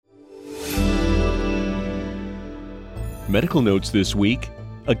Medical notes this week.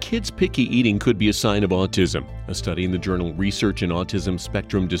 A kid's picky eating could be a sign of autism. A study in the journal Research in Autism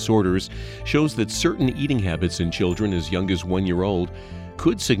Spectrum Disorders shows that certain eating habits in children as young as 1 year old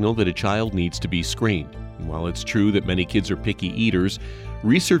could signal that a child needs to be screened. And while it's true that many kids are picky eaters,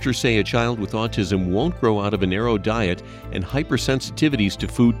 researchers say a child with autism won't grow out of a narrow diet and hypersensitivities to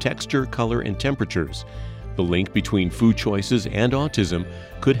food texture, color, and temperatures. The link between food choices and autism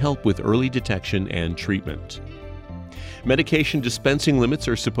could help with early detection and treatment. Medication dispensing limits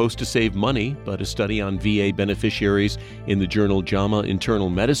are supposed to save money, but a study on VA beneficiaries in the journal JAMA Internal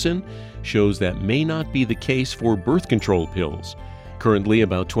Medicine shows that may not be the case for birth control pills. Currently,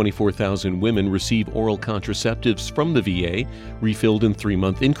 about 24,000 women receive oral contraceptives from the VA, refilled in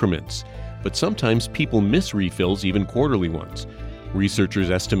 3-month increments. But sometimes people miss refills, even quarterly ones.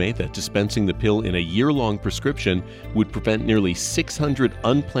 Researchers estimate that dispensing the pill in a year-long prescription would prevent nearly 600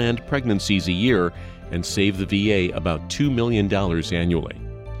 unplanned pregnancies a year and save the VA about $2 million annually.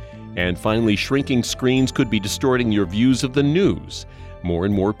 And finally, shrinking screens could be distorting your views of the news. More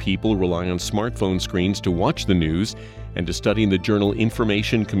and more people rely on smartphone screens to watch the news, and a study in the journal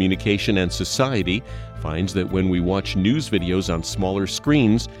Information, Communication, and Society finds that when we watch news videos on smaller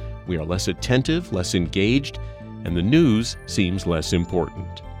screens, we are less attentive, less engaged, and the news seems less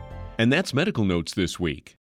important. And that's Medical Notes this week.